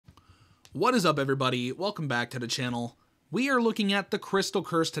What is up, everybody? Welcome back to the channel. We are looking at the Crystal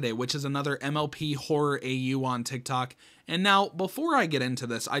Curse today, which is another MLP horror AU on TikTok. And now, before I get into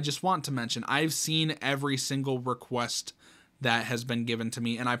this, I just want to mention I've seen every single request that has been given to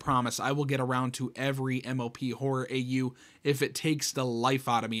me, and I promise I will get around to every MLP horror AU. If it takes the life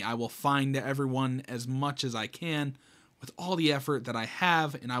out of me, I will find everyone as much as I can with all the effort that I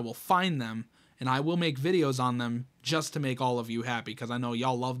have, and I will find them. And I will make videos on them just to make all of you happy, because I know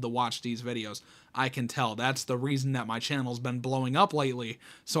y'all love to watch these videos. I can tell. That's the reason that my channel's been blowing up lately.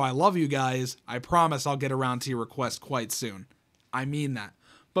 So I love you guys. I promise I'll get around to your requests quite soon. I mean that.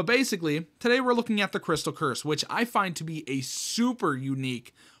 But basically, today we're looking at the Crystal Curse, which I find to be a super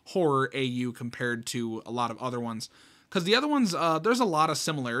unique horror AU compared to a lot of other ones. Because the other ones, there's a lot of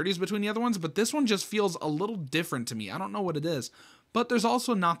similarities between the other ones, but this one just feels a little different to me. I don't know what it is. But there's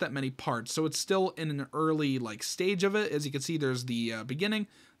also not that many parts, so it's still in an early stage of it. As you can see, there's the beginning,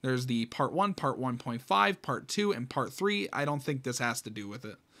 there's the part 1, part 1.5, part 2, and part 3. I don't think this has to do with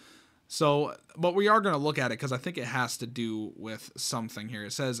it. So, but we are going to look at it because I think it has to do with something here.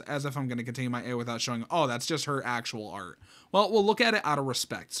 It says, as if I'm going to continue my A without showing, oh, that's just her actual art. Well, we'll look at it out of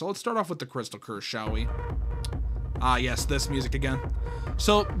respect. So let's start off with the Crystal Curse, shall we? Ah, yes, this music again.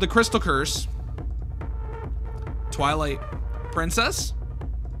 So, the Crystal Curse, Twilight Princess?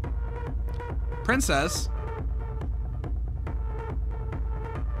 Princess?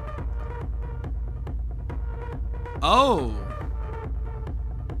 Oh.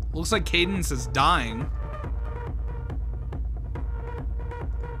 Looks like Cadence is dying.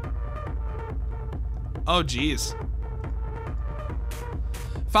 Oh, geez.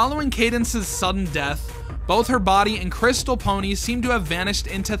 Following Cadence's sudden death, both her body and Crystal Pony seem to have vanished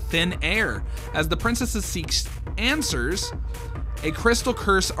into thin air. As the princess seeks answers, a Crystal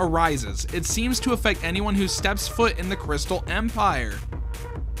Curse arises. It seems to affect anyone who steps foot in the Crystal Empire.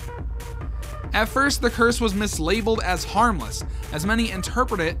 At first, the curse was mislabeled as harmless, as many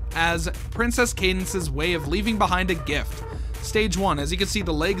interpret it as Princess Cadence's way of leaving behind a gift. Stage 1, as you can see,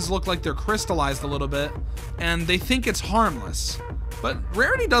 the legs look like they're crystallized a little bit, and they think it's harmless. But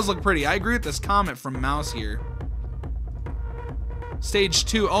Rarity does look pretty. I agree with this comment from Mouse here. Stage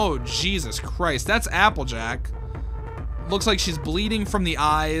 2, oh Jesus Christ, that's Applejack. Looks like she's bleeding from the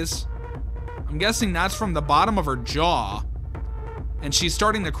eyes. I'm guessing that's from the bottom of her jaw. And she's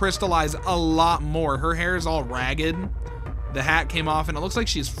starting to crystallize a lot more. Her hair is all ragged. The hat came off and it looks like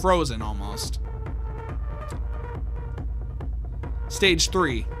she's frozen almost. Stage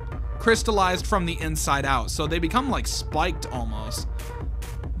 3. Crystallized from the inside out. So they become like spiked almost.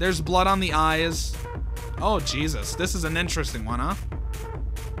 There's blood on the eyes. Oh Jesus, this is an interesting one, huh?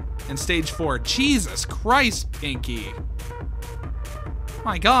 And stage 4. Jesus Christ, Pinky.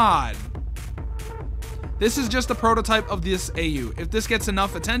 My God. This is just a prototype of this AU. If this gets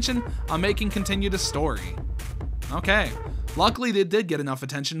enough attention, I'll make and continue the story. Okay. Luckily, they did get enough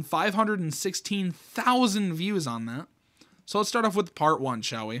attention. 516,000 views on that. So let's start off with part 1,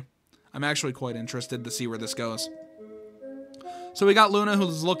 shall we? I'm actually quite interested to see where this goes. So we got Luna,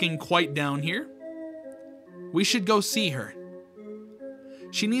 who's looking quite down here. We should go see her.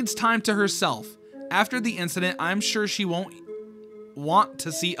 She needs time to herself. After the incident, I'm sure she won't want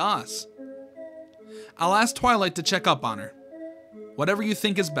to see us. I'll ask Twilight to check up on her. Whatever you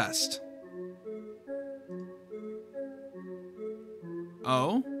think is best.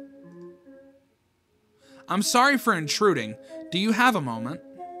 Oh? I'm sorry for intruding. Do you have a moment?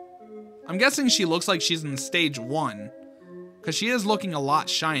 I'm guessing she looks like she's in stage 1, because she is looking a lot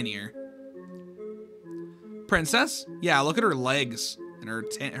shinier. Princess? Yeah, look at her legs and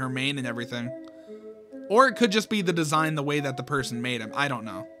her mane and everything. Or it could just be the design, the way that the person made him. I don't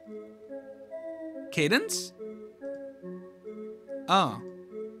know. Cadence? Oh.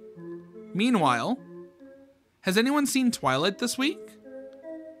 Meanwhile, has anyone seen Twilight this week?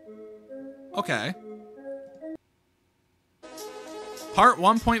 Okay. Part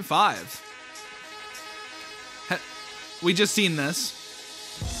 1.5. We just seen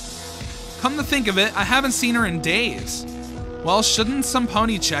this. Come to think of it, I haven't seen her in days. Well, shouldn't some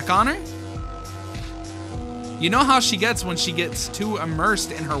pony check on her? You know how she gets when she gets too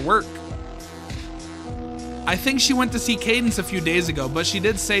immersed in her work. I think she went to see Cadence a few days ago, but she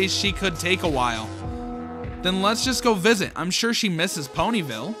did say she could take a while. Then let's just go visit. I'm sure she misses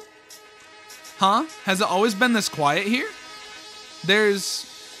Ponyville. Huh? Has it always been this quiet here? There's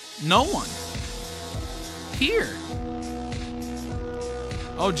no one here.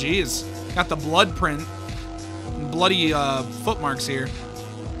 Oh geez, got the blood print, bloody footmarks here.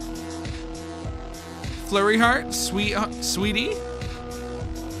 Flurry Heart, sweetie.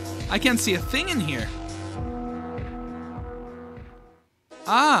 I can't see a thing in here.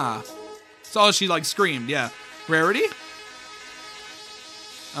 Ah, So she like screamed, yeah. Rarity?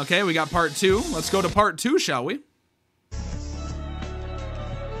 Okay, we got part 2. Let's go to part 2, shall we?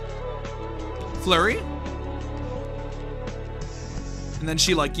 Flurry. And then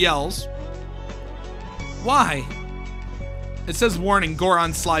she like yells. Why? It says warning, gore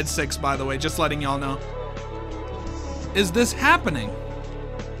on slide 6, by the way, just letting y'all know. Is this happening?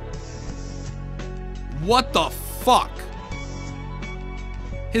 What the fuck?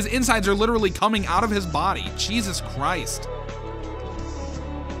 His insides are literally coming out of his body. Jesus Christ.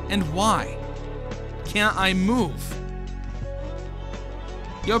 And why? Can't I move?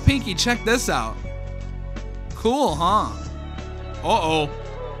 Yo, Pinky, check this out. Cool, huh? Uh-oh.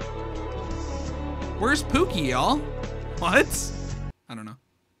 Where's Pookie, y'all? What? I don't know.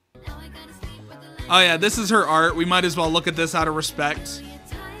 Oh yeah, this is her art. We might as well look at this out of respect.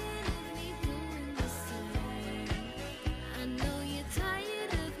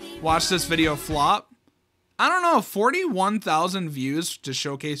 Watch this video flop. I don't know, 41,000 views to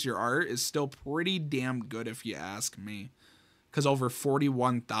showcase your art is still pretty damn good if you ask me. Because over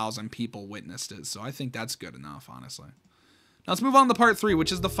 41,000 people witnessed it, so I think that's good enough, honestly. Now let's move on to part 3,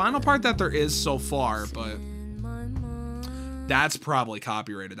 which is the final part that there is so far, but that's probably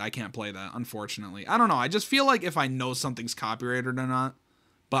copyrighted. I can't play that, unfortunately. I don't know, I just feel like if I know something's copyrighted or not,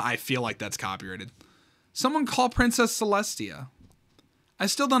 but I feel like that's copyrighted. Someone call Princess Celestia. I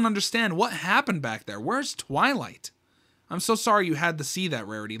still don't understand what happened back there. Where's Twilight? I'm so sorry you had to see that,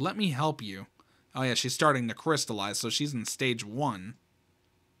 Rarity. Let me help you. Oh yeah, she's starting to crystallize, so she's in stage 1.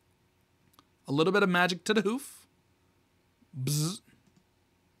 A little bit of magic to the hoof. Bzz.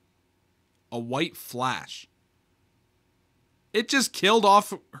 A white flash. It just killed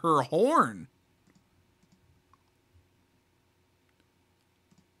off her horn.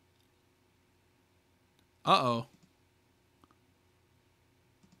 Uh-oh.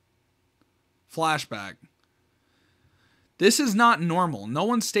 Flashback. This is not normal. No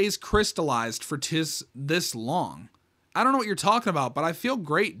one stays crystallized for this long. I don't know what you're talking about, but I feel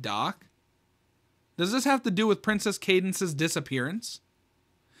great, Doc. Does this have to do with Princess Cadence's disappearance?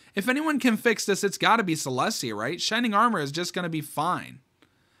 If anyone can fix this, it's gotta be Celestia, right? Shining armor is just gonna be fine.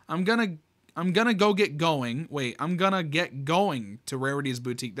 I'm gonna go get going. Wait, I'm gonna get going to Rarity's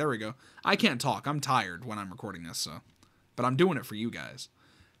boutique. There we go. I can't talk. I'm tired when I'm recording this, so. But I'm doing it for you guys.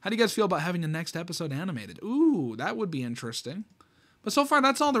 How do you guys feel about having the next episode animated? Ooh, that would be interesting. But so far,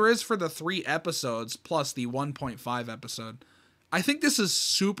 that's all there is for the 3 episodes, plus the 1.5 episode. I think this is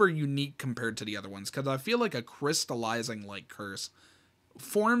super unique compared to the other ones, because I feel like a crystallizing like curse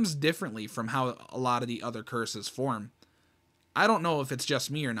forms differently from how a lot of the other curses form. I don't know if it's just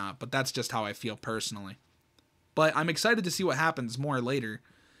me or not, but that's just how I feel personally. But I'm excited to see what happens more later.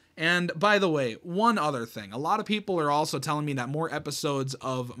 And by the way, one other thing. A lot of people are also telling me that more episodes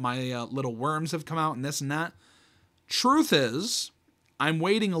of my little worms have come out and this and that. Truth is, I'm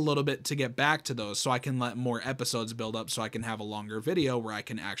waiting a little bit to get back to those so I can let more episodes build up so I can have a longer video where I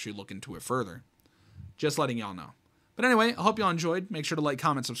can actually look into it further. Just letting y'all know. But anyway, I hope y'all enjoyed. Make sure to like,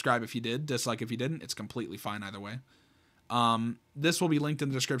 comment, subscribe if you did. Dislike if you didn't. It's completely fine either way. This will be linked in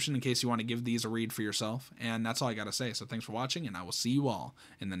the description in case you want to give these a read for yourself. And that's all I got to say. So thanks for watching, and I will see you all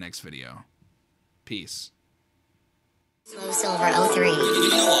in the next video. Peace. Slow Silver 03. You'll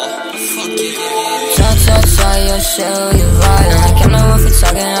show you violent. I'm no one for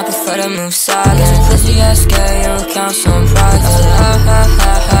talking, I prefer to move silent. Pussy ass girl, you count some pride. I said,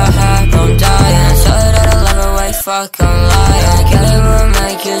 ha, don't die. And I tell her that I love her, wait, fuck, I'm lying. Get it will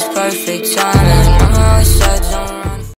make you perfect timing. Mama always said, don't